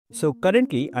So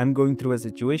currently I'm going through a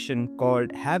situation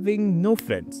called having no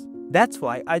friends. That's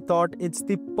why I thought it's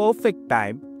the perfect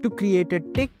time to create a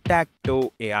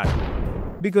Tic-Tac-Toe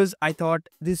AI. Because I thought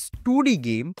this 2D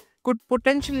game could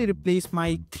potentially replace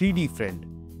my 3D friend.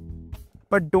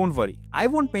 But don't worry, I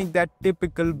won't make that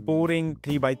typical boring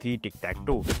 3x3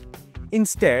 tic-tac-toe.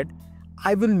 Instead,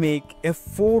 I will make a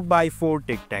 4x4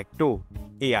 tic-tac-toe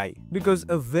AI because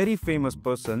a very famous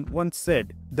person once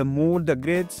said, the more the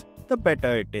grids, the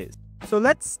better it is. So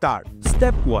let's start.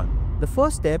 Step 1. The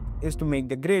first step is to make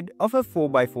the grid of a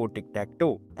 4x4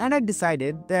 tic-tac-toe. And I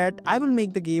decided that I will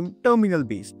make the game terminal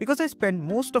based because I spend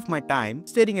most of my time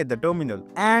staring at the terminal.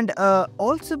 And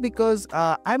also because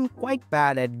I'm quite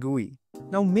bad at GUI.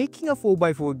 Now making a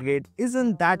 4x4 grid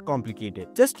isn't that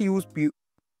complicated. Just use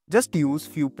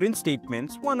few print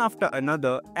statements one after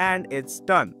another and it's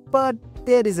done. But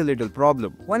there is a little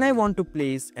problem. When I want to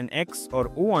place an X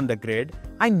or O on the grid,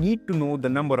 I need to know the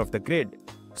number of the grid.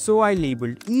 So I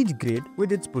labeled each grid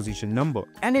with its position number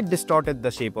and it distorted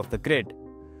the shape of the grid.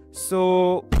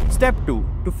 So step 2.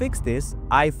 To fix this,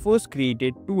 I first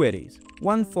created two arrays.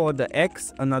 One for the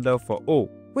X, another for O,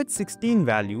 with 16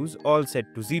 values all set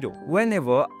to 0.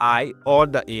 Whenever I or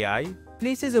the AI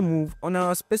places a move on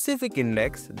a specific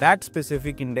index, that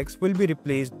specific index will be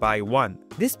replaced by 1.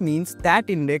 This means that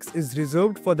index is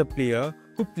reserved for the player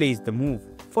who plays the move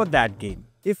for that game.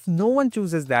 If no one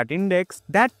chooses that index,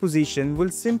 that position will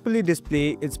simply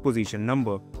display its position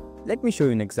number. Let me show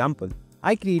you an example.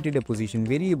 I created a position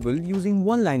variable using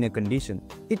one-liner condition.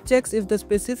 It checks if the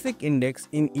specific index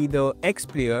in either X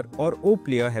player or O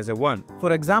player has a 1.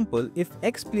 For example, if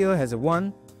X player has a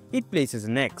 1, it places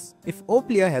an X. If O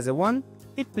player has a 1,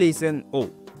 it places an O.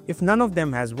 If none of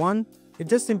them has 1, it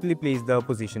just simply places the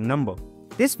position number.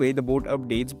 This way, the board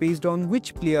updates based on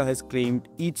which player has claimed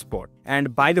each spot.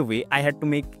 And by the way, I had to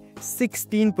make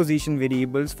 16 position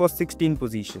variables for 16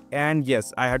 positions. And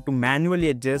yes, I had to manually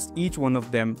adjust each one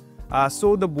of them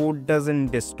so the board doesn't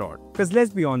distort. Because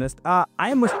let's be honest, I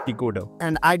am a decoder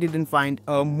and I didn't find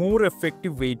a more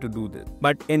effective way to do this.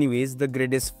 But anyways, the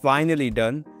grid is finally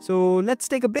done. So let's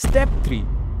take a break. Step 3.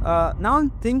 Now I'm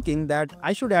thinking that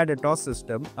I should add a toss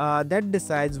system that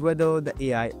decides whether the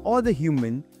AI or the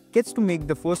human gets to make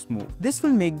the first move. This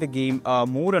will make the game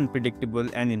more unpredictable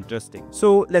and interesting.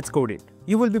 So let's code it.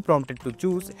 You will be prompted to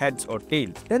choose heads or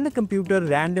tails. Then the computer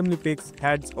randomly picks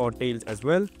heads or tails as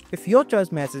well. If your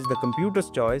choice matches the computer's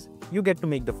choice, you get to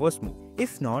make the first move.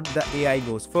 If not, the AI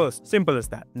goes first. Simple as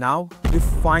that. Now, the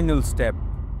final step.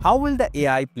 How will the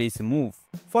AI place a move?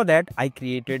 For that, I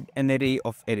created an array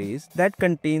of arrays that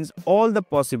contains all the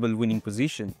possible winning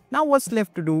positions. Now what's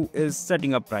left to do is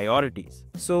setting up priorities.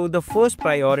 So the first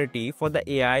priority for the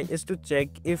AI is to check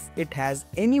if it has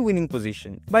any winning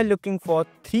position by looking for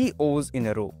 3 O's in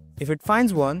a row. If it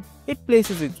finds one, it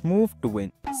places its move to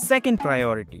win. Second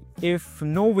priority. If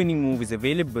no winning move is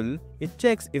available, it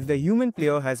checks if the human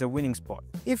player has a winning spot.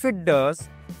 If it does,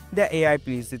 the AI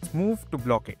places its move to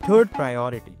block it. Third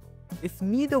priority. If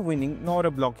neither winning nor a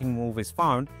blocking move is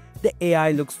found, the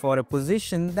AI looks for a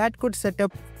position that could set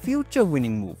up future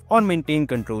winning move or maintain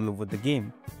control over the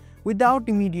game without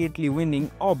immediately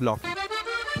winning or blocking.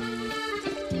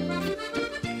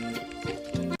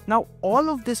 Now all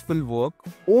of this will work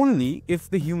only if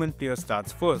the human player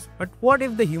starts first. But what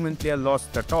if the human player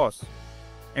lost the toss?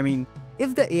 I mean,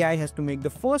 if the AI has to make the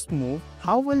first move,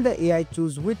 how will the AI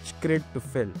choose which grid to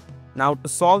fill? Now to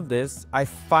solve this, I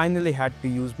finally had to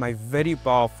use my very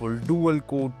powerful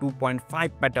dual-core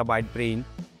 2.5 petabyte brain,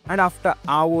 and after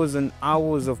hours and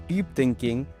hours of deep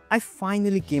thinking, I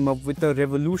finally came up with a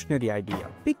revolutionary idea.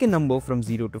 Pick a number from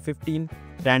 0 to 15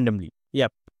 randomly.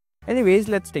 Yep. Anyways,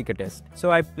 let's take a test.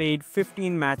 So I played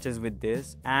 15 matches with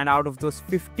this, and out of those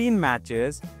 15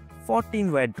 matches,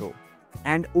 14 were draw.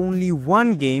 And only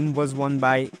one game was won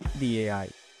by the AI.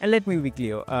 And let me be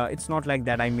clear, it's not like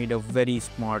that I made a very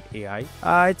smart AI.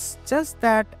 It's just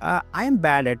that I am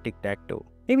bad at tic-tac-toe.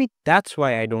 Maybe that's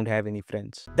why I don't have any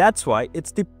friends. That's why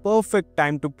it's the perfect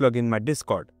time to plug in my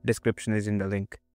Discord. Description is in the link.